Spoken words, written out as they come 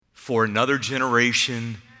for another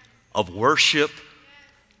generation of worship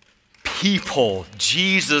people,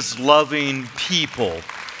 Jesus-loving people.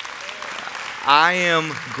 I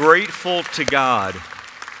am grateful to God.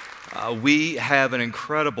 We have an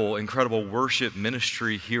incredible worship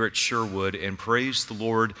ministry here at Sherwood, and praise the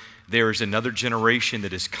Lord, there is another generation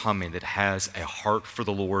that is coming that has a heart for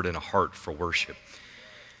the Lord and a heart for worship.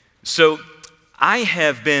 So I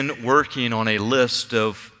have been working on a list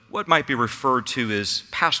of what might be referred to as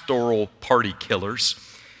pastoral party killers.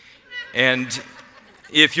 And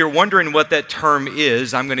if you're wondering what that term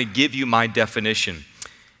is, I'm going to give you my definition.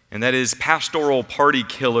 And that is, pastoral party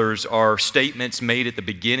killers are statements made at the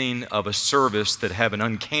beginning of a service that have an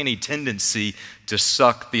uncanny tendency to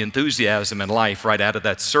suck the enthusiasm and life right out of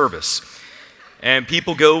that service. And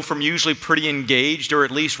people go from usually pretty engaged or at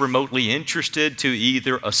least remotely interested to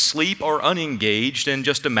either asleep or unengaged in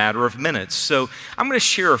just a matter of minutes. So I'm going to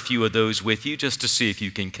share a few of those with you just to see if you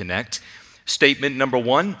can connect. Statement number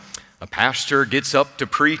one, a pastor gets up to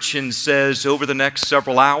preach and says, over the next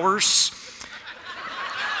several hours,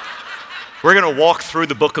 we're going to walk through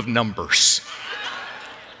the book of Numbers.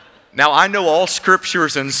 Now, I know all Scripture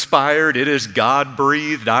is inspired. It is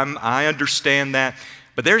God-breathed. I understand that.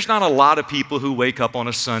 But there's not a lot of people who wake up on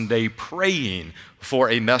a Sunday praying for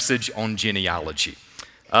a message on genealogy.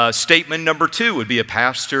 Statement number two would be a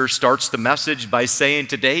pastor starts the message by saying,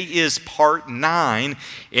 today is part 9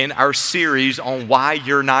 in our series on why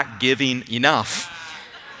you're not giving enough.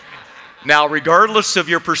 Now, regardless of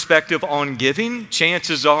your perspective on giving,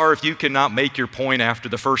 chances are if you cannot make your point after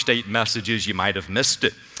the first 8 messages, you might have missed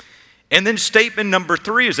it. And then statement number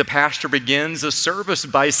 3 is a pastor begins a service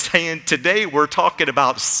by saying, today we're talking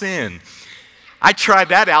about sin. I tried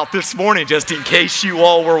that out this morning just in case you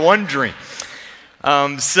all were wondering.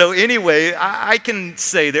 So anyway, I can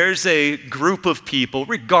say there's a group of people,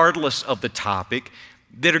 regardless of the topic,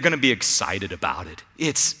 that are going to be excited about it.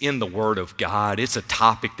 It's in the Word of God. It's a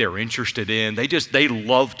topic they're interested in. They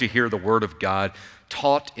love to hear the Word of God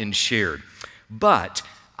taught and shared. But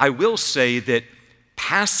I will say that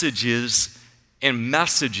passages and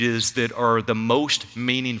messages that are the most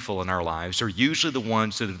meaningful in our lives are usually the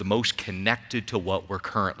ones that are the most connected to what we're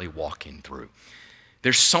currently walking through.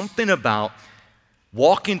 There's something about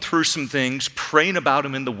walking through some things, praying about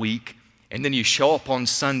them in the week, and then you show up on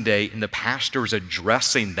Sunday and the pastor is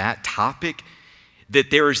addressing that topic, that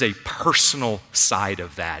there is a personal side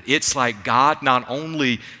of that. It's like, God, not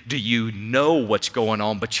only do you know what's going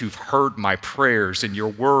on, but you've heard my prayers and your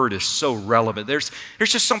word is so relevant. There's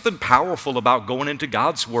just something powerful about going into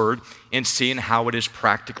God's word and seeing how it is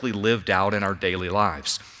practically lived out in our daily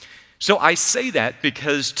lives. So I say that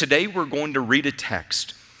because today we're going to read a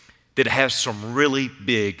text that has some really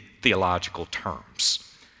big theological terms.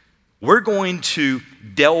 We're going to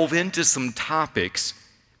delve into some topics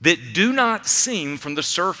that do not seem from the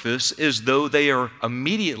surface as though they are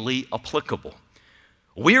immediately applicable.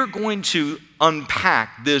 We are going to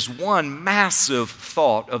unpack this one massive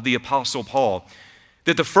thought of the Apostle Paul,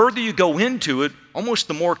 that the further you go into it, almost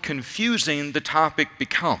the more confusing the topic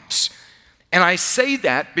becomes. And I say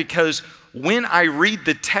that because when I read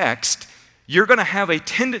the text, you're going to have a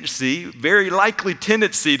tendency, very likely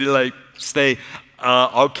tendency to say,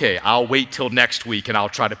 okay, I'll wait till next week and I'll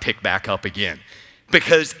try to pick back up again.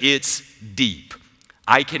 Because it's deep.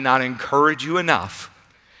 I cannot encourage you enough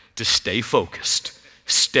to stay focused.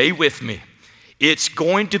 Stay with me. It's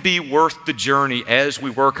going to be worth the journey as we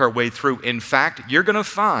work our way through. In fact, you're going to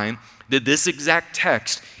find that this exact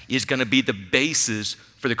text is going to be the basis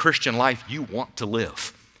for the Christian life you want to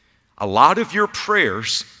live. A lot of your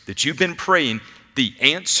prayers that you've been praying, the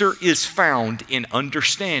answer is found in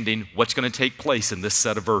understanding what's going to take place in this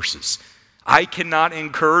set of verses. I cannot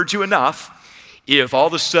encourage you enough. If all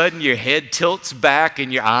of a sudden your head tilts back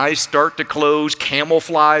and your eyes start to close,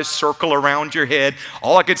 camouflage circle around your head,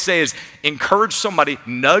 all I could say is encourage somebody,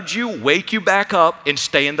 nudge you, wake you back up, and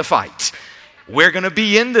stay in the fight. We're going to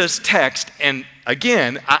be in this text, and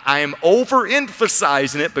again, I am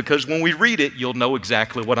overemphasizing it because when we read it, you'll know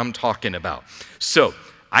exactly what I'm talking about. So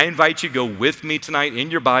I invite you to go with me tonight in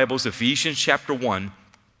your Bibles, Ephesians chapter 1.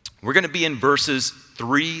 We're going to be in verses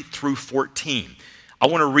 3 through 14. I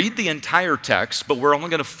want to read the entire text, but we're only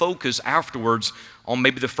going to focus afterwards on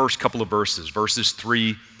maybe the first couple of verses, verses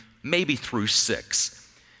 3, maybe through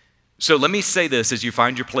 6. So let me say this as you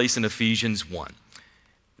find your place in Ephesians 1.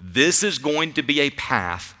 This is going to be a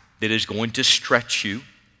path that is going to stretch you.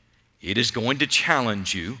 It is going to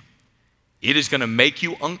challenge you. It is going to make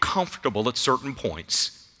you uncomfortable at certain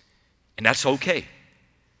points, and that's okay.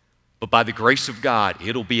 But by the grace of God,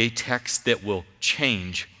 it'll be a text that will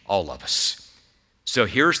change all of us. So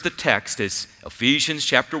here's the text. It's Ephesians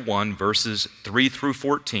chapter 1, verses 3 through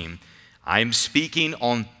 14. I am speaking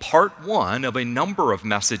on part one of a number of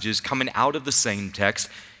messages coming out of the same text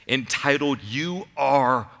entitled, You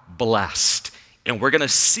Are Blessed. And we're going to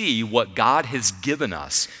see what God has given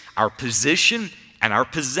us, our position and our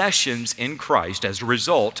possessions in Christ as a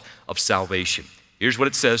result of salvation. Here's what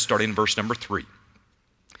it says starting in verse number 3.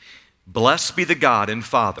 Blessed be the God and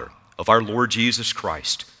Father of our Lord Jesus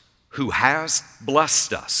Christ, who has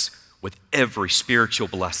blessed us with every spiritual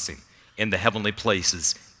blessing in the heavenly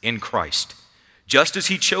places in Christ, just as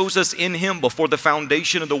he chose us in him before the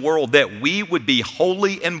foundation of the world, that we would be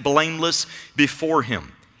holy and blameless before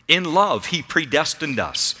him. In love, he predestined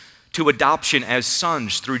us to adoption as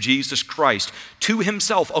sons through Jesus Christ, to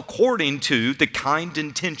himself according to the kind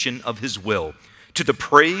intention of his will, to the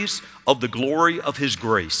praise of the glory of his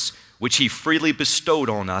grace, which he freely bestowed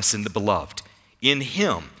on us in the beloved. In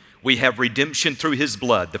him we have redemption through his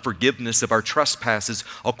blood, the forgiveness of our trespasses,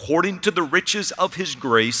 according to the riches of his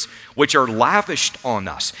grace, which are lavished on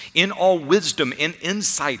us. In all wisdom and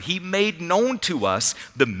insight, he made known to us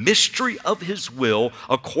the mystery of his will,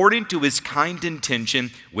 according to his kind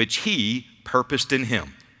intention, which he purposed in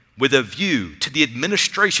him, with a view to the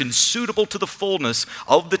administration suitable to the fullness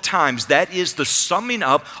of the times, that is, the summing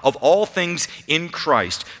up of all things in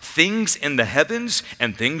Christ, things in the heavens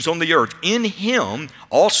and things on the earth. In him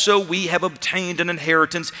also we have obtained an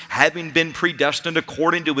inheritance, having been predestined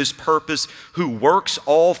according to his purpose, who works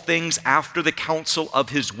all things after the counsel of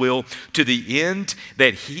his will, to the end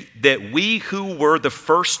that we who were the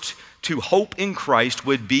first to hope in Christ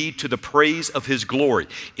would be to the praise of his glory.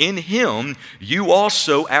 In him you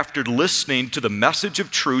also, after listening to the message of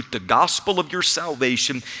truth, the gospel of your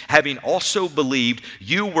salvation, having also believed,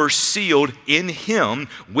 you were sealed in him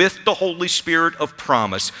with the Holy Spirit of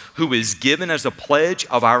promise, who is given as a pledge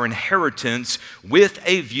of our inheritance, with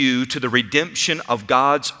a view to the redemption of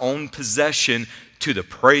God's own possession, to the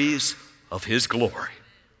praise of his glory.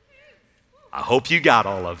 I hope you got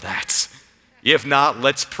all of that. If not,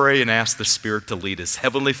 let's pray and ask the Spirit to lead us.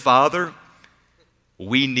 Heavenly Father,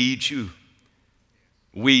 we need you.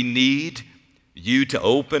 We need you to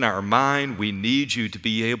open our mind. We need you to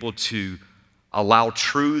be able to allow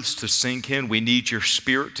truths to sink in. We need your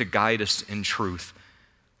Spirit to guide us in truth.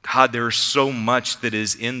 God, there is so much that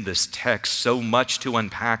is in this text, so much to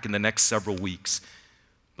unpack in the next several weeks.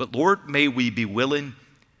 But Lord, may we be willing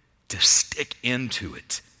to stick into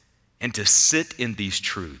it and to sit in these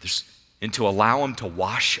truths, and to allow him to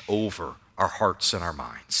wash over our hearts and our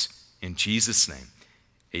minds. In Jesus' name,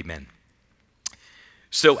 amen.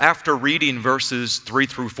 So after reading verses 3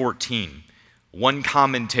 through 14, one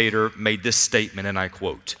commentator made this statement, and I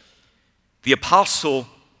quote, "The apostle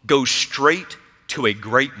goes straight to a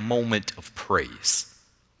great moment of praise.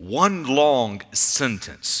 One long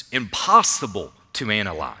sentence, impossible to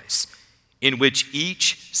analyze, in which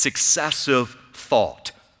each successive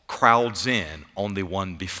thought crowds in on the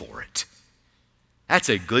one before it." That's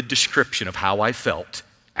a good description of how I felt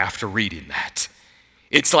after reading that.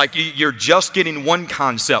 It's like you're just getting one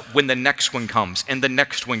concept when the next one comes, and the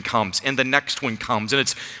next one comes, and the next one comes, and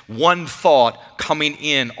it's one thought coming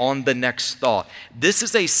in on the next thought. This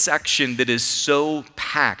is a section that is so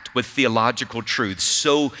packed with theological truths,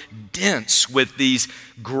 so dense with these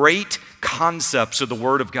great concepts of the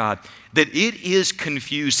Word of God, that it is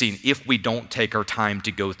confusing if we don't take our time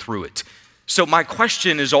to go through it. So my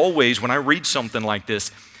question is always, when I read something like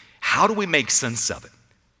this, how do we make sense of it?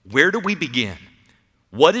 Where do we begin?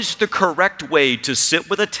 What is the correct way to sit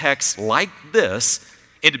with a text like this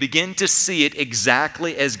and to begin to see it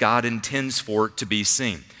exactly as God intends for it to be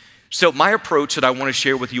seen? So my approach that I want to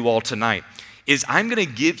share with you all tonight is I'm going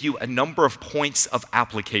to give you a number of points of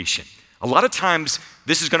application. A lot of times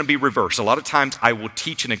this is going to be reversed. A lot of times I will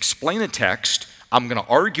teach and explain a text, I'm going to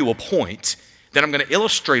argue a point, then I'm going to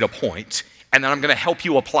illustrate a point, and then I'm going to help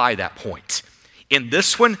you apply that point. In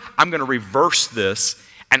this one, I'm going to reverse this,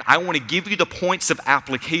 and I want to give you the points of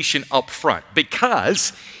application up front,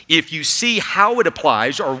 because if you see how it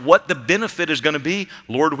applies or what the benefit is going to be,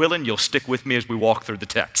 Lord willing, you'll stick with me as we walk through the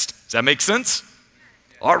text. Does that make sense?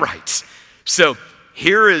 All right. So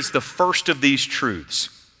here is the first of these truths.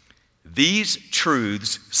 These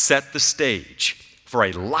truths set the stage for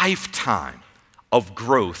a lifetime of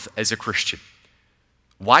growth as a Christian.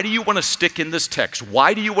 Why do you want to stick in this text?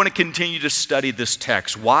 Why do you want to continue to study this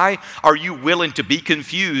text? Why are you willing to be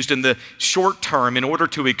confused in the short term in order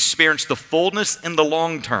to experience the fullness in the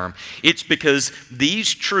long term? It's because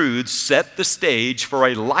these truths set the stage for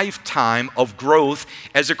a lifetime of growth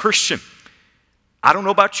as a Christian. I don't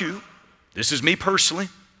know about you. This is me personally.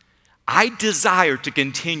 I desire to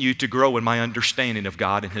continue to grow in my understanding of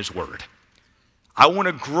God and His Word. I want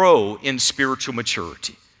to grow in spiritual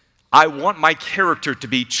maturity. I want my character to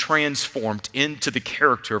be transformed into the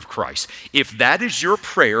character of Christ. If that is your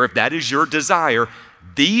prayer, if that is your desire,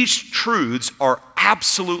 these truths are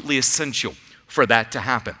absolutely essential for that to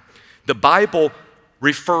happen. The Bible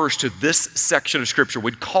refers to this section of Scripture,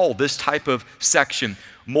 we'd call this type of section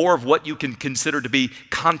more of what you can consider to be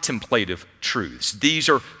contemplative truths. These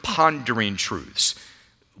are pondering truths.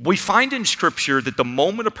 We find in Scripture that the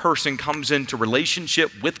moment a person comes into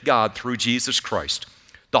relationship with God through Jesus Christ,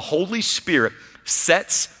 the Holy Spirit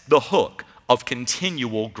sets the hook of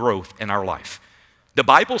continual growth in our life. The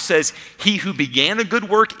Bible says, "He who began a good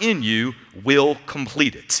work in you will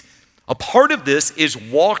complete it." A part of this is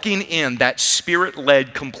walking in that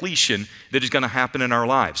Spirit-led completion that is going to happen in our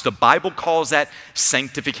lives. The Bible calls that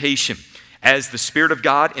sanctification. As the Spirit of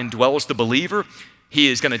God indwells the believer, He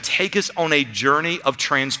is going to take us on a journey of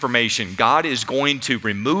transformation. God is going to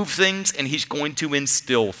remove things and He's going to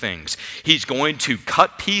instill things. He's going to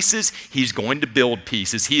cut pieces, He's going to build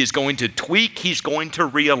pieces. He is going to tweak, He's going to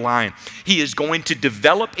realign. He is going to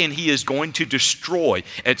develop and He is going to destroy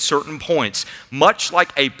at certain points. Much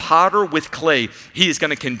like a potter with clay, He is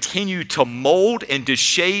going to continue to mold and to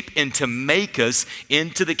shape and to make us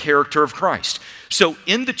into the character of Christ. So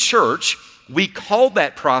in the church, we call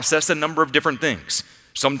that process a number of different things.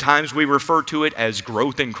 Sometimes we refer to it as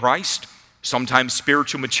growth in Christ, sometimes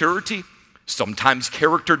spiritual maturity, sometimes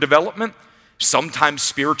character development, sometimes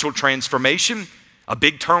spiritual transformation. A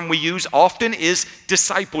big term we use often is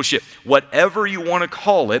discipleship. Whatever you want to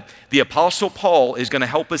call it, the Apostle Paul is going to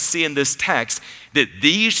help us see in this text that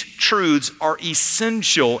these truths are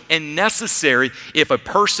essential and necessary if a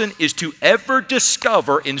person is to ever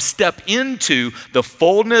discover and step into the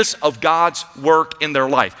fullness of God's work in their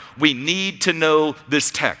life. We need to know this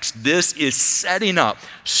text. This is setting up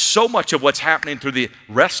so much of what's happening through the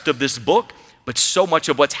rest of this book, but so much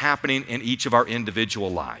of what's happening in each of our individual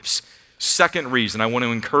lives. Second reason I want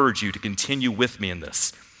to encourage you to continue with me in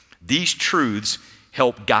this. These truths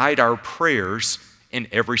help guide our prayers in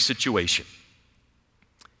every situation.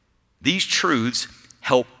 These truths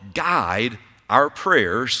help guide our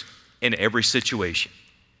prayers in every situation.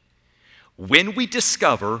 When we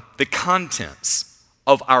discover the contents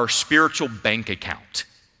of our spiritual bank account,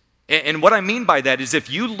 and what I mean by that is if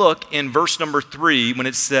you look in verse number 3 when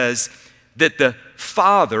it says that the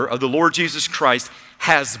Father of the Lord Jesus Christ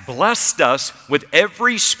has blessed us with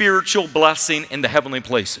every spiritual blessing in the heavenly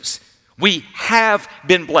places. We have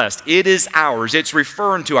been blessed. It is ours. It's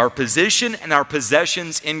referring to our position and our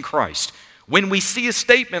possessions in Christ. When we see a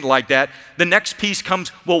statement like that, the next piece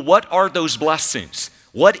comes, well, what are those blessings?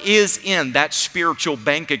 What is in that spiritual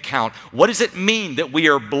bank account? What does it mean that we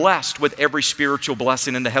are blessed with every spiritual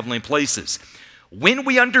blessing in the heavenly places? When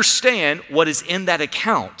we understand what is in that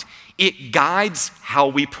account, it guides how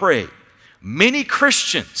we pray. Many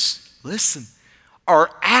Christians, listen, are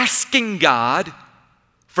asking God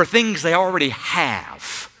for things they already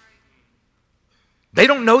have. They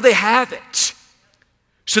don't know they have it.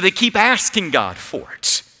 So they keep asking God for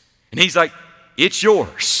it. And He's like, it's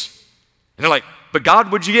yours. And they're like, but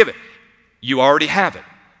God, would you give it? You already have it.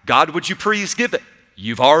 God, would you please give it?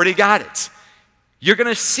 You've already got it. You're going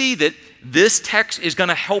to see that this text is going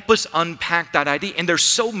to help us unpack that idea. And there's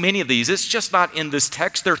so many of these. It's just not in this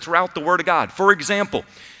text. They're throughout the Word of God. For example,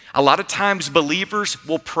 a lot of times believers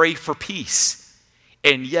will pray for peace.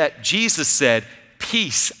 And yet Jesus said,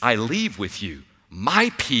 peace I leave with you.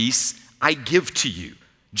 My peace I give to you.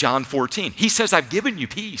 John 14. He says, I've given you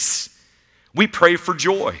peace. We pray for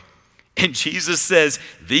joy. And Jesus says,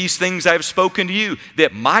 these things I've spoken to you,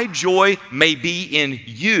 that my joy may be in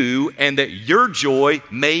you and that your joy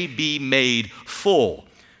may be made full.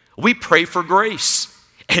 We pray for grace.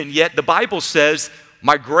 And yet the Bible says,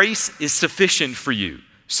 my grace is sufficient for you.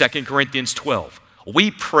 2 Corinthians 12.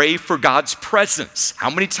 We pray for God's presence. How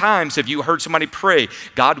many times have you heard somebody pray,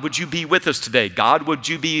 God, would you be with us today? God, would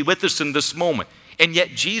you be with us in this moment? And yet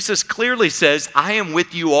Jesus clearly says, I am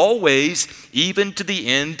with you always, even to the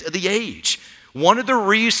end of the age. One of the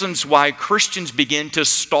reasons why Christians begin to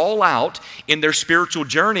stall out in their spiritual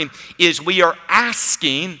journey is we are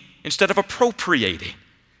asking instead of appropriating.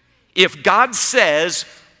 If God says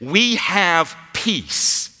we have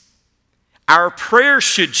peace, our prayer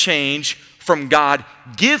should change from God,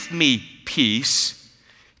 give me peace,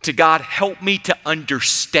 to God, help me to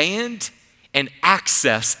understand and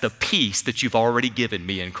access the peace that you've already given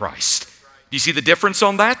me in Christ. Do you see the difference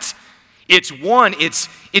on that?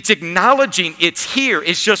 It's acknowledging it's here.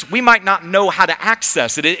 It's just we might not know how to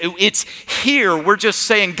access it. It's here. We're just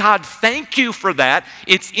saying, God, thank you for that.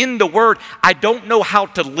 It's in the Word. I don't know how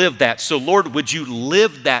to live that. So, Lord, would you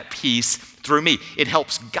live that peace through me? It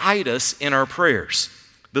helps guide us in our prayers.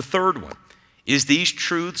 The third one is these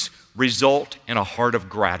truths result in a heart of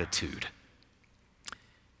gratitude.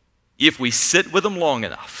 If we sit with them long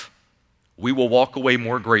enough, we will walk away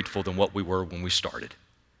more grateful than what we were when we started.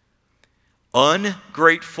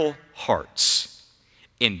 Ungrateful hearts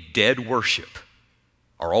and dead worship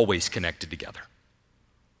are always connected together.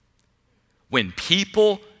 When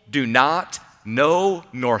people do not know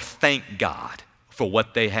nor thank God for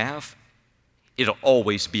what they have, it'll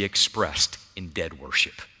always be expressed in dead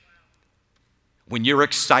worship. When you're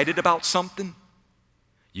excited about something,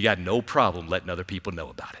 you got no problem letting other people know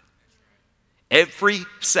about it. Every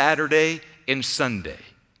Saturday and Sunday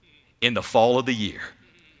in the fall of the year,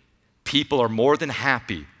 people are more than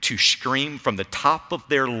happy to scream from the top of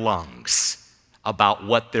their lungs about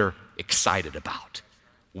what they're excited about,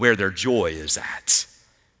 where their joy is at.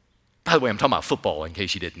 By the way, I'm talking about football in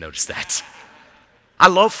case you didn't notice that. I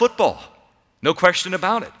love football, no question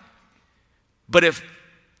about it. But if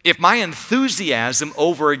my enthusiasm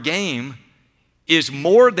over a game is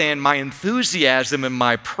more than my enthusiasm and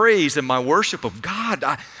my praise and my worship of God,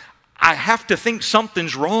 I have to think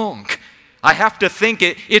something's wrong. I have to think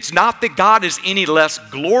it's not that God is any less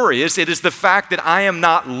glorious. It is the fact that I am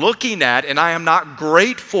not looking at and I am not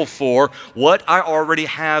grateful for what I already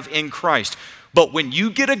have in Christ. But when you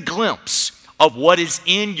get a glimpse of what is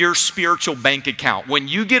in your spiritual bank account, when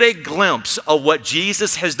you get a glimpse of what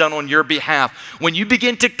Jesus has done on your behalf, when you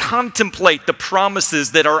begin to contemplate the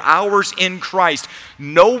promises that are ours in Christ,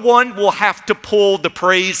 no one will have to pull the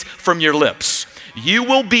praise from your lips. You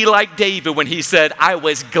will be like David when he said, I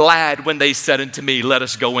was glad when they said unto me, let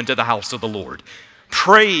us go into the house of the Lord.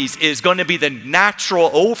 Praise is going to be the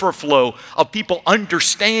natural overflow of people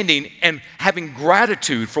understanding and having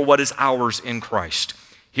gratitude for what is ours in Christ.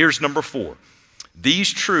 Here's number 4.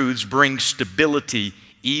 These truths bring stability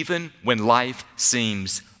even when life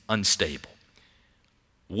seems unstable.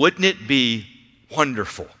 Wouldn't it be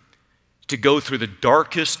wonderful to go through the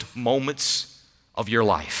darkest moments of your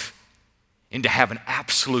life and to have an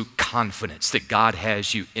absolute confidence that God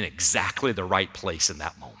has you in exactly the right place in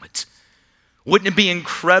that moment? Wouldn't it be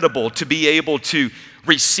incredible to be able to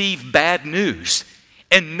receive bad news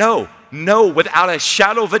and know without a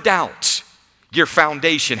shadow of a doubt, your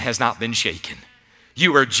foundation has not been shaken.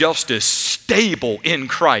 You are just as stable in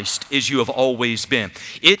Christ as you have always been.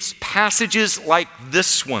 It's passages like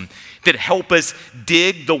this one that help us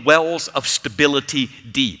dig the wells of stability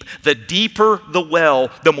deep. The deeper the well,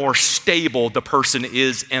 the more stable the person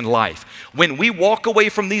is in life. When we walk away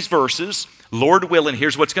from these verses, Lord willing,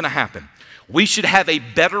 here's what's going to happen. We should have a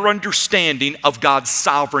better understanding of God's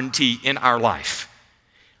sovereignty in our life.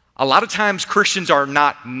 A lot of times Christians are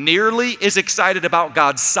not nearly as excited about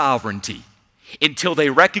God's sovereignty until they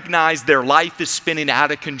recognize their life is spinning out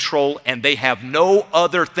of control and they have no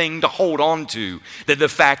other thing to hold on to than the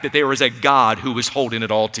fact that there is a God who is holding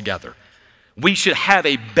it all together. We should have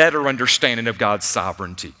a better understanding of God's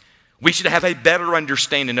sovereignty. We should have a better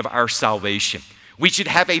understanding of our salvation. We should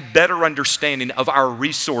have a better understanding of our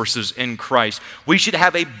resources in Christ. We should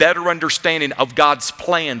have a better understanding of God's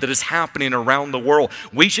plan that is happening around the world.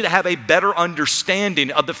 We should have a better understanding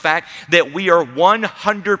of the fact that we are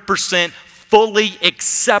 100% fully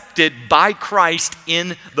accepted by Christ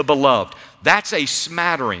in the beloved. That's a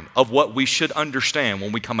smattering of what we should understand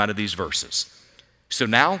when we come out of these verses. So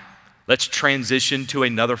now, let's transition to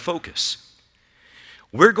another focus.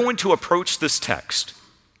 We're going to approach this text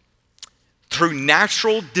through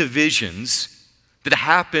natural divisions that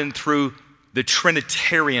happen through the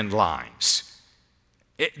Trinitarian lines.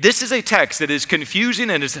 This is a text that is confusing,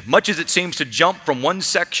 and as much as it seems to jump from one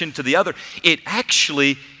section to the other, it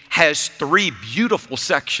actually has 3 beautiful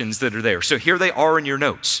sections that are there. So here they are in your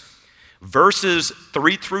notes. Verses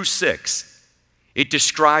 3 through 6, it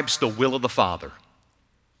describes the will of the Father.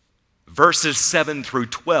 Verses 7 through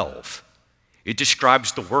 12, it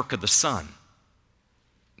describes the work of the Son.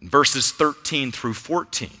 Verses 13 through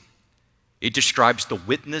 14, it describes the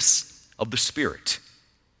witness of the Spirit.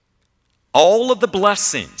 All of the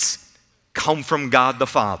blessings come from God the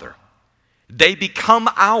Father. They become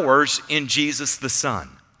ours in Jesus the Son,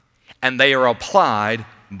 and they are applied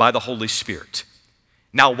by the Holy Spirit.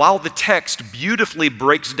 Now, while the text beautifully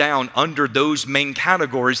breaks down under those main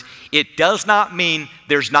categories, it does not mean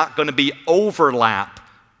there's not going to be overlap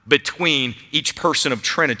between each person of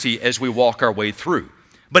Trinity as we walk our way through.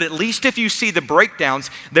 But at least if you see the breakdowns,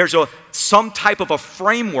 there's some type of a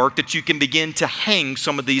framework that you can begin to hang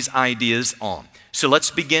some of these ideas on. So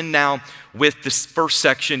let's begin now with this first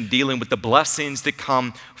section dealing with the blessings that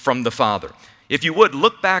come from the Father. If you would,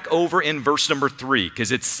 look back over in verse number 3,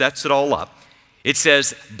 because it sets it all up. It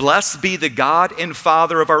says, "Blessed be the God and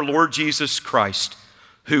Father of our Lord Jesus Christ,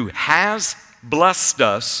 who has blessed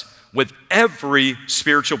us with every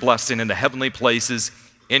spiritual blessing in the heavenly places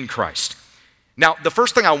in Christ." Now, the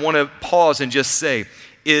first thing I want to pause and just say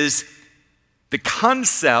is the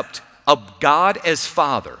concept of God as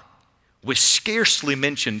Father was scarcely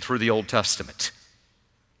mentioned through the Old Testament.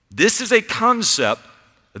 This is a concept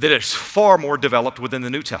that is far more developed within the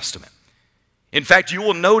New Testament. In fact, you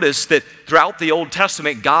will notice that throughout the Old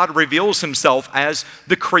Testament, God reveals himself as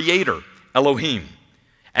the Creator, Elohim,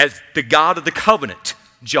 as the God of the covenant,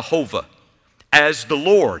 Jehovah, as the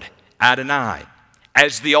Lord, Adonai,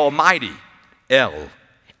 as the Almighty, El,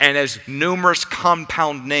 and as numerous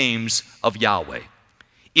compound names of Yahweh.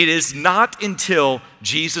 It is not until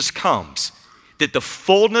Jesus comes that the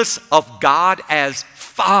fullness of God as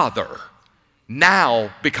Father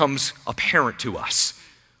now becomes apparent to us.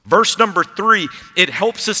 Verse number 3, it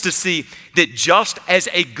helps us to see that just as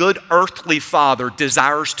a good earthly father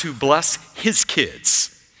desires to bless his kids,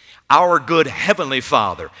 our good heavenly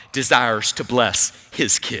Father desires to bless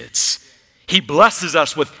his kids. He blesses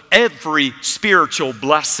us with every spiritual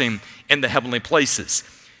blessing in the heavenly places.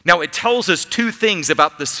 Now, it tells us two things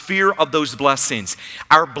about the sphere of those blessings.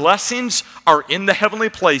 Our blessings are in the heavenly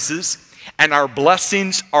places, and our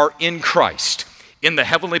blessings are in Christ. In the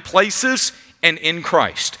heavenly places and in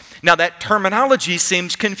Christ. Now, that terminology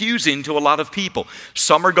seems confusing to a lot of people.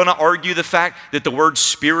 Some are going to argue the fact that the word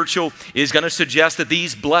spiritual is going to suggest that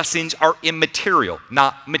these blessings are immaterial,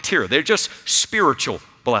 not material. They're just spiritual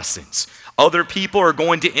blessings. Other people are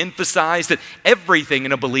going to emphasize that everything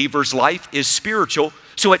in a believer's life is spiritual,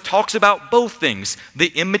 so it talks about both things, the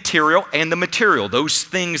immaterial and the material. Those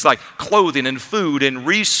things like clothing and food and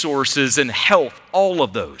resources and health, all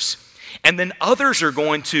of those. And then others are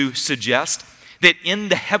going to suggest that in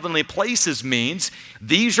the heavenly places means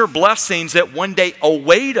these are blessings that one day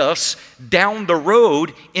await us down the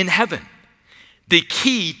road in heaven. The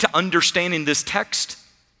key to understanding this text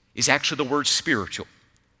is actually the word spiritual.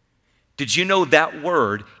 Did you know that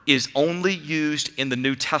word is only used in the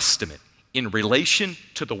New Testament in relation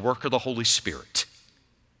to the work of the Holy Spirit?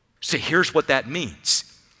 So here's what that means.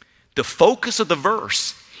 The focus of the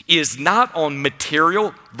verse is not on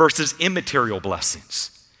material versus immaterial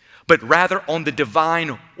blessings, but rather on the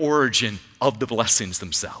divine origin of the blessings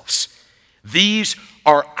themselves. These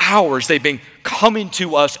are ours. They've been coming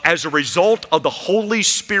to us as a result of the Holy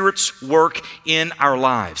Spirit's work in our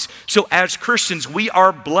lives. So as Christians, we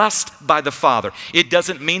are blessed by the Father. It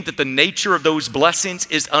doesn't mean that the nature of those blessings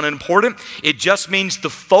is unimportant. It just means the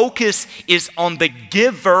focus is on the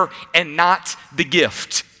giver and not the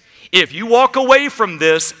gift. If you walk away from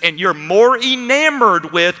this and you're more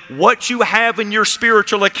enamored with what you have in your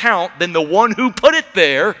spiritual account than the one who put it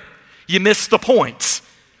there, you miss the point.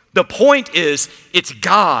 The point is, it's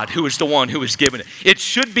God who is the one who has given it. It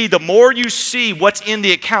should be the more you see what's in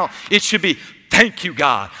the account, it should be, thank you,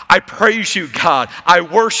 God. I praise you, God. I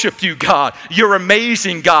worship you, God. You're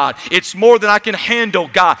amazing, God. It's more than I can handle,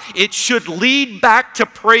 God. It should lead back to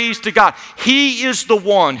praise to God. He is the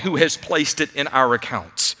one who has placed it in our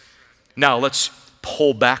accounts. Now, let's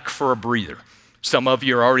pull back for a breather. Some of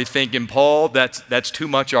you are already thinking, Paul, that's too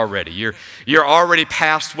much already. You're already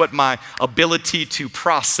past what my ability to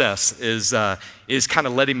process is kind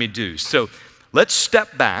of letting me do. So let's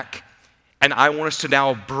step back, and I want us to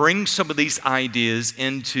now bring some of these ideas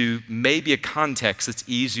into maybe a context that's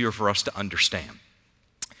easier for us to understand.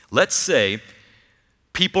 Let's say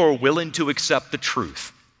people are willing to accept the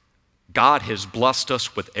truth. God has blessed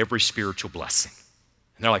us with every spiritual blessing.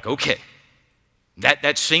 And they're like, okay.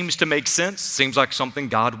 That seems to make sense. Seems like something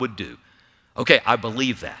God would do. Okay, I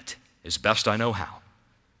believe that as best I know how.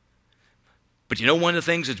 But you know one of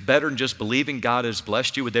the things that's better than just believing God has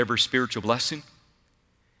blessed you with every spiritual blessing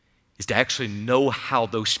is to actually know how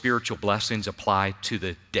those spiritual blessings apply to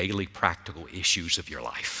the daily practical issues of your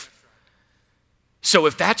life. So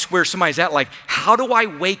if that's where somebody's at, like, how do I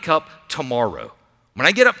wake up tomorrow? When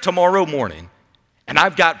I get up tomorrow morning and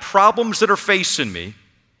I've got problems that are facing me,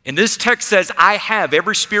 and this text says, I have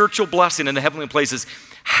every spiritual blessing in the heavenly places.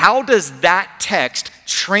 How does that text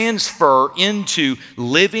transfer into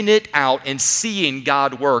living it out and seeing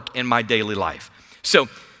God work in my daily life? So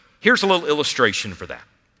here's a little illustration for that.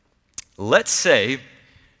 Let's say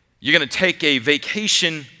you're going to take a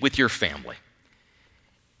vacation with your family.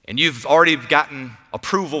 and you've already gotten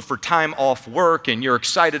approval for time off work and you're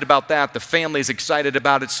excited about that, the family's excited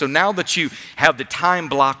about it. So now that you have the time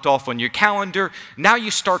blocked off on your calendar, now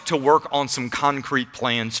you start to work on some concrete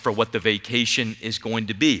plans for what the vacation is going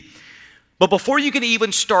to be. But before you can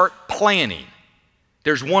even start planning,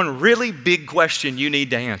 there's one really big question you need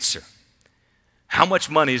to answer. How much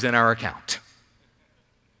money is in our account?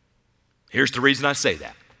 Here's the reason I say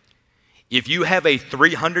that. If you have a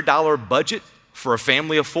 $300 budget for a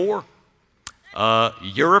family of 4,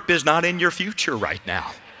 Europe is not in your future right now.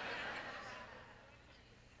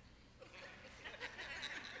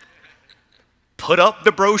 Put up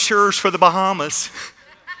the brochures for the Bahamas.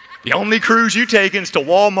 The only cruise you take is to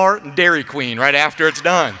Walmart and Dairy Queen right after it's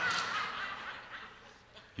done.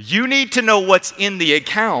 You need to know what's in the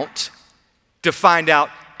account to find out,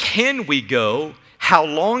 can we go? How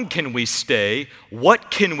long can we stay? What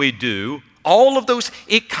can we do? All of those,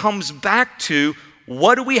 it comes back to,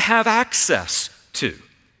 what do we have access to?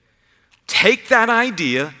 Take that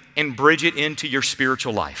idea and bridge it into your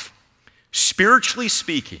spiritual life. Spiritually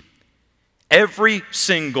speaking, every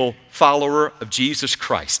single follower of Jesus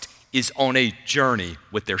Christ is on a journey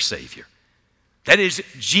with their Savior. That is,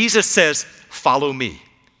 Jesus says, follow me.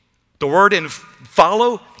 The word in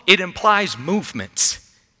follow, it implies movement.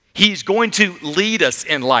 He's going to lead us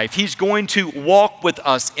in life. He's going to walk with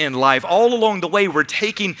us in life. All along the way, we're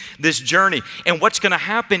taking this journey. And what's going to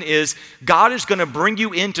happen is God is going to bring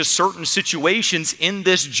you into certain situations in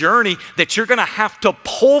this journey that you're going to have to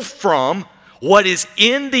pull from what is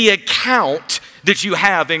in the account that you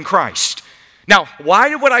have in Christ. Now,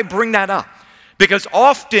 why would I bring that up? Because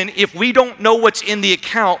often, if we don't know what's in the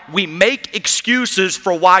account, we make excuses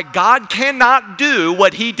for why God cannot do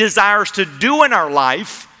what He desires to do in our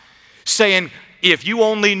life, saying, if you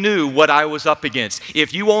only knew what I was up against,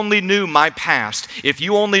 if you only knew my past, if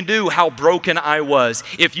you only knew how broken I was,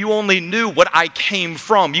 if you only knew what I came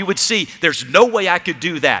from, you would see there's no way I could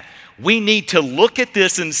do that. We need to look at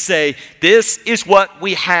this and say, this is what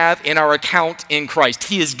we have in our account in Christ.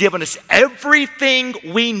 He has given us everything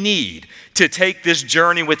we need to take this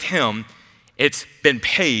journey with Him. It's been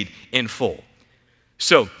paid in full.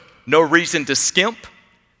 So, no reason to skimp,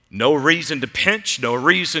 no reason to pinch, no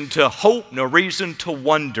reason to hope, no reason to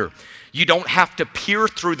wonder. You don't have to peer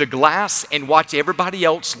through the glass and watch everybody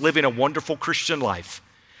else living a wonderful Christian life,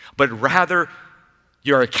 but rather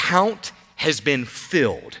your account has been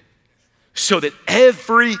filled so that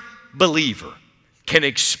every believer can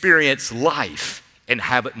experience life and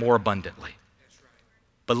have it more abundantly.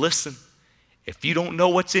 But listen, if you don't know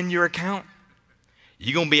what's in your account,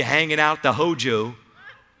 you're going to be hanging out the Hojo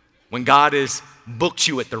when God has booked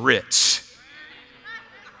you at the Ritz.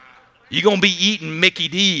 You're going to be eating Mickey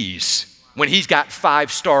D's when He's got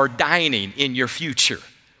 5-star dining in your future.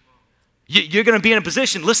 You're going to be in a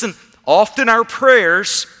position, listen, often our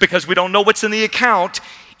prayers, because we don't know what's in the account,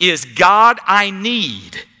 is God, I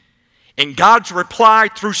need. And God's reply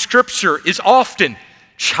through Scripture is often,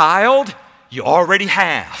 child, you already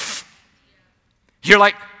have. You're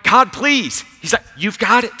like, God, please. He's like, you've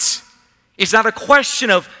got it. It's not a question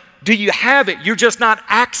of, do you have it? You're just not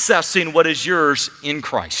accessing what is yours in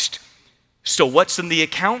Christ. So what's in the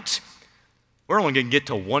account? We're only going to get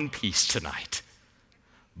to one piece tonight.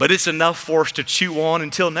 But it's enough for us to chew on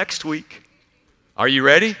until next week. Are you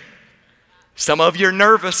ready? Some of you are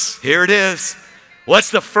nervous. Here it is.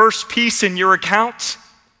 What's the first piece in your account?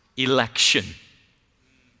 Election.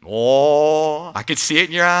 Oh, I could see it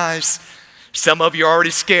in your eyes. Some of you are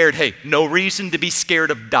already scared. Hey, no reason to be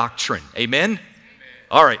scared of doctrine. Amen?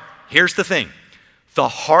 All right, here's the thing. The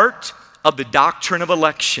heart of the doctrine of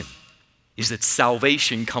election is that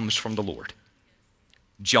salvation comes from the Lord.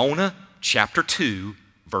 Jonah chapter 2,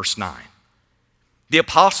 verse 9. The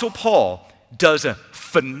Apostle Paul does a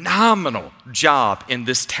phenomenal job in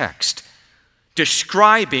this text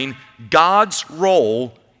describing God's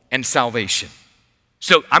role in salvation.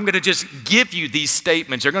 So I'm going to just give you these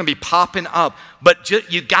statements. They're going to be popping up, but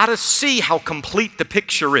you got to see how complete the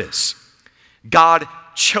picture is. God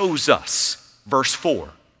chose us, verse 4.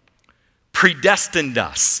 Predestined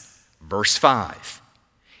us, verse 5.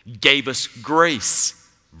 Gave us grace,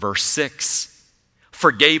 verse 6.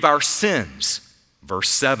 Forgave our sins, verse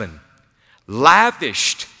 7.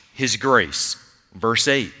 Lavished His grace, verse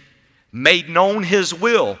 8. Made known His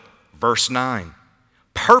will, verse 9.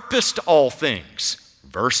 Purposed all things,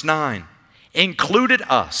 verse 9. Included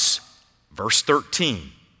us, verse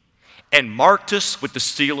 13. And marked us with the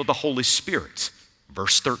seal of the Holy Spirit,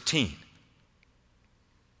 verse 13.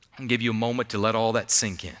 I'll give you a moment to let all that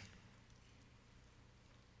sink in.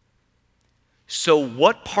 So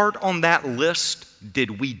what part on that list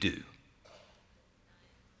did we do?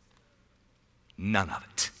 None of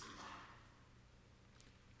it.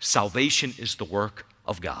 Salvation is the work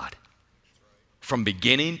of God. From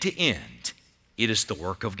beginning to end, it is the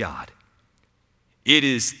work of God. It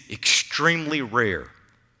is extremely rare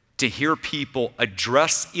to hear people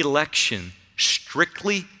address election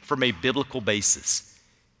strictly from a biblical basis.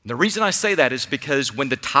 And the reason I say that is because when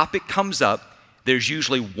the topic comes up, there's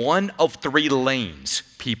usually one of three lanes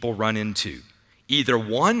people run into. Either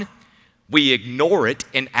one, we ignore it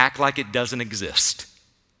and act like it doesn't exist.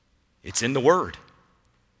 It's in the Word.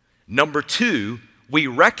 Number two, we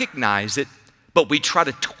recognize it, but we try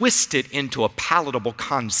to twist it into a palatable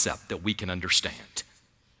concept that we can understand.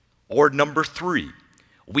 Or number three,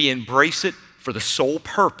 we embrace it for the sole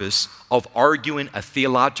purpose of arguing a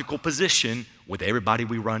theological position with everybody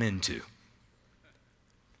we run into.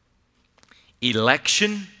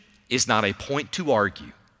 Election is not a point to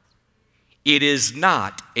argue. It is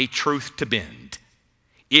not a truth to bend.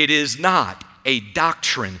 It is not a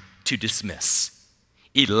doctrine to dismiss.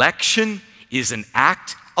 Election is an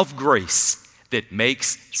act of grace that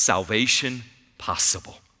makes salvation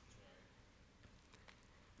possible.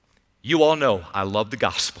 You all know I love the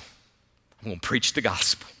gospel. I'm going to preach the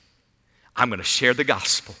gospel. I'm going to share the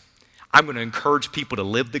gospel. I'm going to encourage people to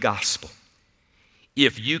live the gospel.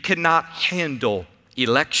 If you cannot handle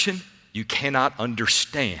election, you cannot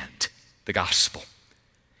understand the gospel.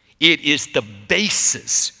 It is the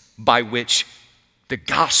basis by which the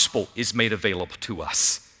gospel is made available to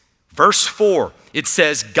us. Verse 4, it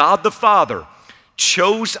says, God the Father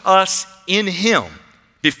chose us in Him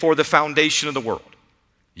before the foundation of the world.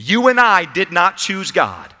 You and I did not choose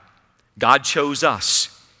God. God chose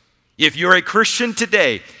us. If you're a Christian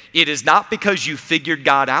today, it is not because you figured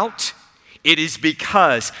God out. It is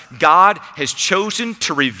because God has chosen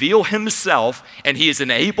to reveal Himself, and He has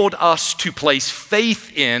enabled us to place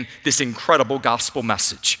faith in this incredible gospel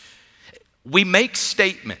message. We make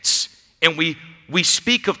statements and we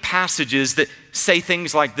speak of passages that say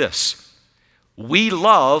things like this. We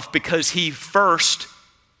love because He first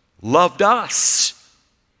loved us.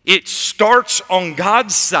 It starts on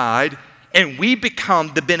God's side, and we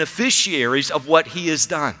become the beneficiaries of what He has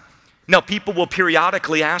done. Now, people will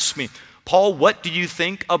periodically ask me, Paul, what do you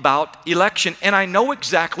think about election? And I know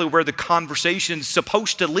exactly where the conversation is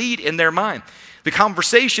supposed to lead in their mind. The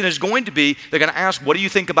conversation is going to be, they're going to ask, what do you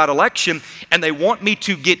think about election? And they want me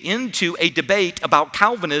to get into a debate about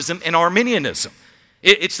Calvinism and Arminianism.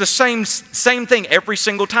 It's the same thing every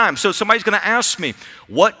single time. So somebody's going to ask me,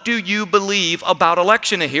 what do you believe about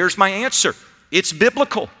election? And here's my answer. It's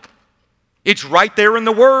biblical. It's right there in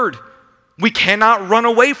the Word. We cannot run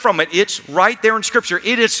away from it. It's right there in Scripture.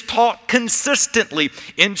 It is taught consistently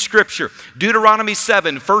in Scripture. Deuteronomy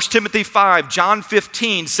 7, 1 Timothy 5, John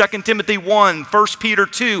 15, 2 Timothy 1, 1 Peter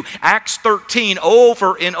 2, Acts 13,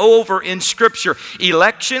 over and over in Scripture.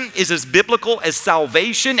 Election is as biblical as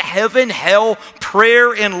salvation, heaven, hell,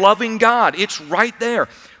 prayer, and loving God. It's right there.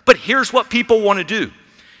 But here's what people want to do.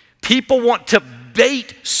 People want to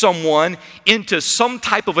bait someone into some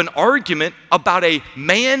type of an argument about a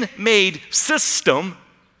man-made system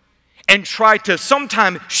and try to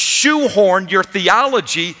sometimes shoehorn your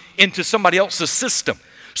theology into somebody else's system.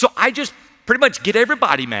 So I just pretty much get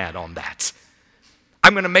everybody mad on that.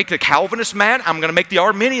 I'm going to make the Calvinist mad. I'm going to make the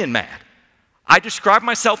Arminian mad. I describe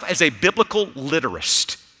myself as a biblical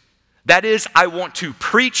literist. That is, I want to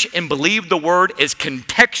preach and believe the Word as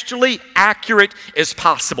contextually accurate as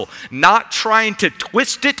possible, not trying to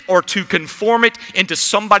twist it or to conform it into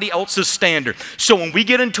somebody else's standard. So when we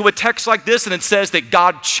get into a text like this and it says that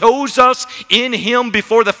God chose us in Him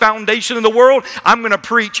before the foundation of the world, I'm going to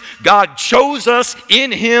preach God chose us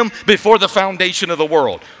in Him before the foundation of the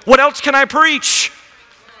world. What else can I preach?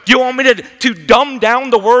 Do you want me to dumb down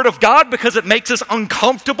the Word of God because it makes us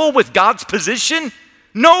uncomfortable with God's position?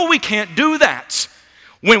 No, we can't do that.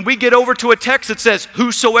 When we get over to a text that says,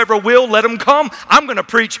 whosoever will, let him come, I'm going to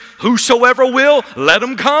preach, whosoever will, let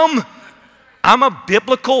him come. I'm a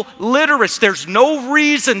biblical literist. There's no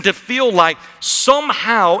reason to feel like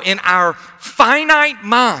somehow in our finite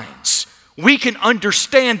minds, we can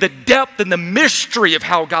understand the depth and the mystery of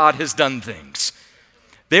how God has done things.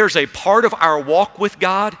 There's a part of our walk with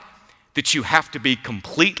God that you have to be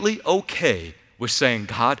completely okay with saying,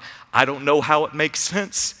 God, I don't know how it makes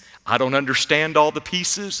sense. I don't understand all the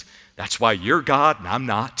pieces. That's why you're God and I'm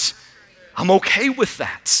not. I'm okay with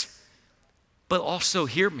that. But also,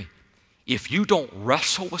 hear me, if you don't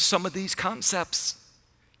wrestle with some of these concepts,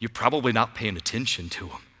 you're probably not paying attention to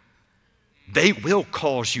them. They will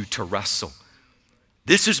cause you to wrestle.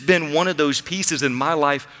 This has been one of those pieces in my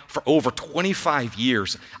life for over 25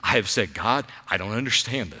 years. I have said, God, I don't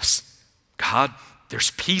understand this. God,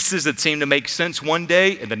 There's pieces that seem to make sense one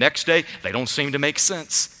day, and the next day, they don't seem to make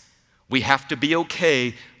sense. We have to be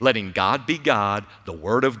okay letting God be God, the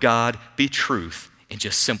Word of God be truth, and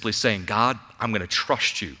just simply saying, God, I'm going to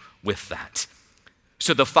trust you with that.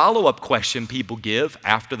 So the follow-up question people give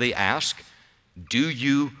after they ask, do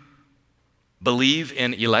you believe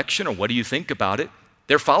in election, or what do you think about it?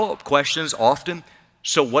 Their follow-up questions often,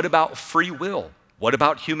 so what about free will? What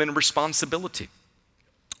about human responsibility?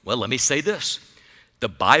 Well, let me say this. The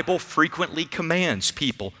Bible frequently commands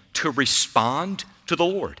people to respond to the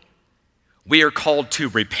Lord. We are called to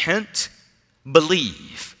repent,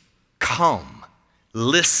 believe, come,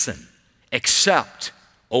 listen, accept,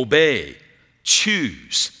 obey,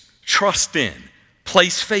 choose, trust in,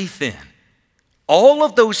 place faith in. All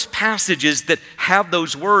of those passages that have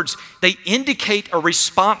those words, they indicate a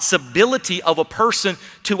responsibility of a person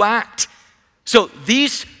to act. So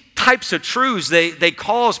these types of truths, they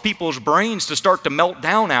cause people's brains to start to melt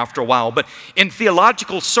down after a while. But in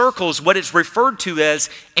theological circles, what it's referred to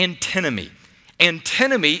as antinomy.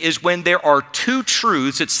 Antinomy is when there are two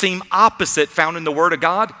truths that seem opposite found in the Word of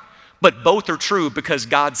God, but both are true because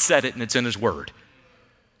God said it and it's in His Word.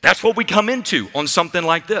 That's what we come into on something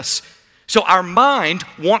like this. So our mind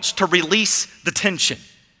wants to release the tension.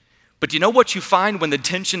 But you know what you find when the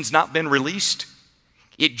tension's not been released?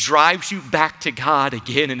 It drives you back to God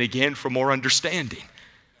again and again for more understanding.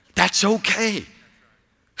 That's okay.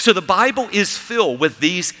 So the Bible is filled with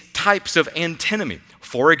these types of antinomy.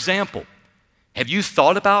 For example, have you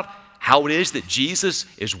thought about how it is that Jesus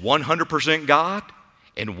is 100% God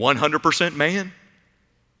and 100% man?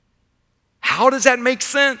 How does that make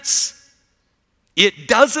sense? It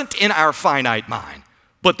doesn't in our finite mind,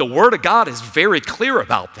 but the Word of God is very clear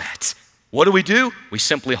about that. What do? We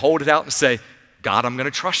simply hold it out and say, God, I'm going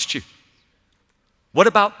to trust you. What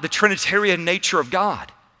about the Trinitarian nature of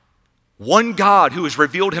God? One God who has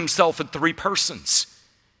revealed Himself in three persons.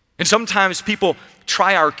 And sometimes people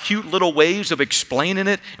try our cute little ways of explaining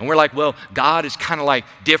it, and we're like, well, God is kind of like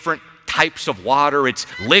different types of water. It's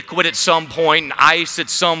liquid at some point, and ice at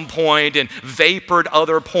some point, and vapor at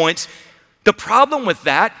other points. The problem with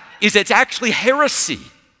that is it's actually heresy.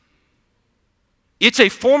 It's a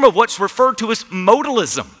form of what's referred to as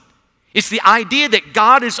modalism. It's the idea that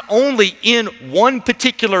God is only in one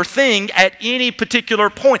particular thing at any particular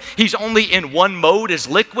point. He's only in one mode as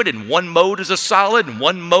liquid, and one mode as a solid, and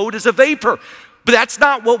one mode as a vapor. But that's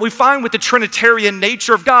not what we find with the Trinitarian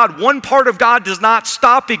nature of God. One part of God does not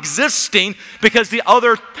stop existing because the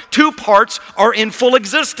other two parts are in full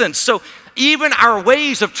existence. So even our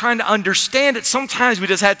ways of trying to understand it, sometimes we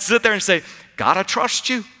just have to sit there and say, God, I trust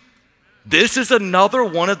you. This is another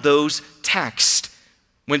one of those texts.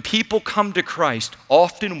 When people come to Christ,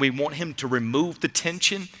 often we want Him to remove the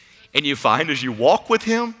tension, and you find as you walk with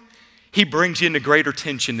Him, He brings you into greater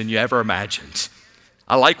tension than you ever imagined.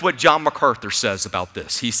 I like what John MacArthur says about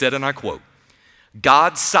this. He said, and I quote,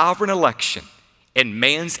 God's sovereign election and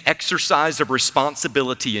man's exercise of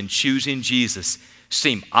responsibility in choosing Jesus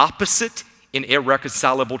seem opposite and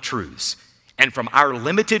irreconcilable truths. And from our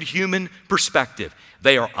limited human perspective,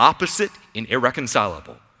 they are opposite and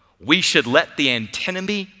irreconcilable. We should let the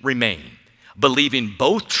antinomy remain, believing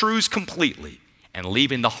both truths completely and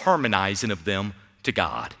leaving the harmonizing of them to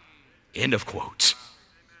God. End of quote.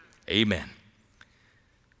 Amen.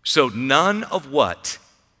 So none of what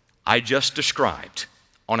I just described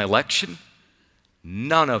on election,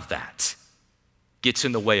 none of that gets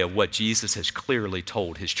in the way of what Jesus has clearly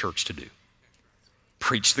told His church to do.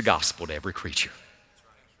 Preach the gospel to every creature.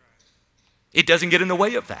 It doesn't get in the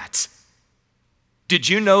way of that. Did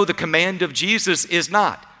you know the command of Jesus is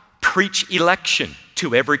not preach election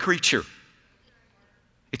to every creature?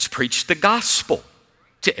 It's preach the gospel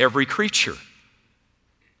to every creature.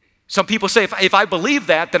 Some people say, if I believe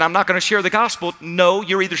that, then I'm not going to share the gospel. No,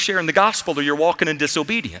 you're either sharing the gospel or you're walking in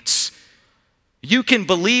disobedience. You can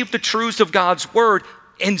believe the truths of God's word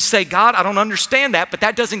and say, God, I don't understand that, but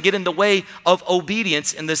that doesn't get in the way of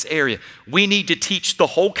obedience in this area. We need to teach the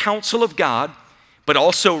whole counsel of God, but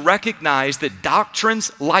also recognize that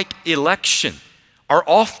doctrines like election are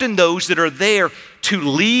often those that are there to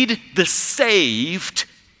lead the saved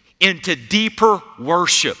into deeper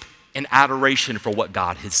worship and adoration for what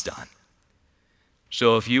God has done.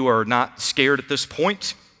 So if you are not scared at this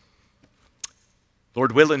point,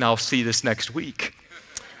 Lord willing, I'll see this next week.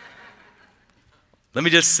 Let me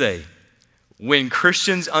just say, when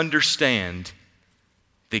Christians understand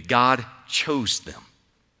that God chose them,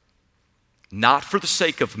 not for the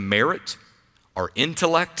sake of merit or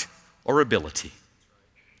intellect or ability,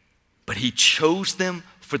 but He chose them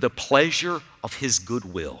for the pleasure of His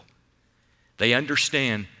goodwill, they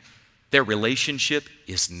understand Their relationship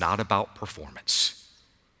is not about performance.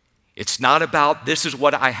 It's not about this is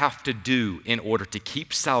what I have to do in order to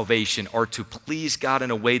keep salvation or to please God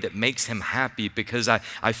in a way that makes him happy because I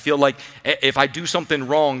feel like if I do something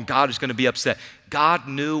wrong, God is going to be upset. God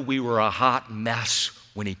knew we were a hot mess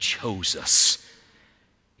when he chose us.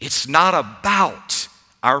 It's not about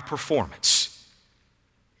our performance.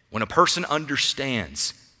 When a person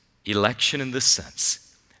understands election in this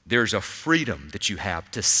sense, there's a freedom that you have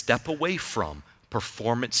to step away from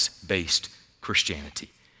performance-based Christianity.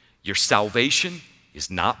 Your salvation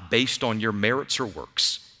is not based on your merits or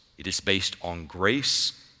works. It is based on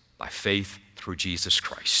grace by faith through Jesus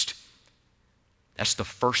Christ. That's the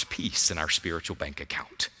first piece in our spiritual bank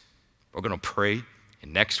account. We're going to pray,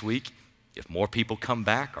 and next week, if more people come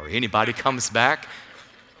back or anybody comes back,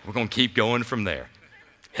 we're going to keep going from there.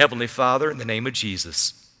 Heavenly Father, in the name of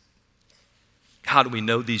Jesus, how do we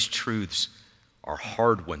know these truths are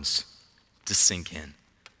hard ones to sink in?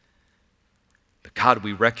 But God,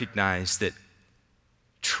 we recognize that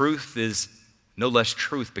truth is no less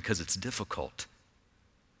truth because it's difficult.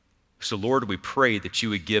 So Lord, we pray that you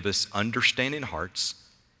would give us understanding hearts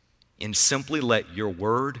and simply let your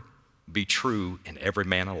word be true and every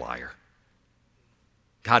man a liar.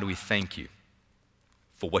 God, we thank you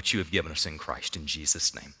for what you have given us in Christ. In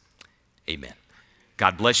Jesus' name, amen.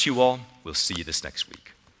 God bless you all. We'll see you this next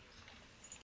week.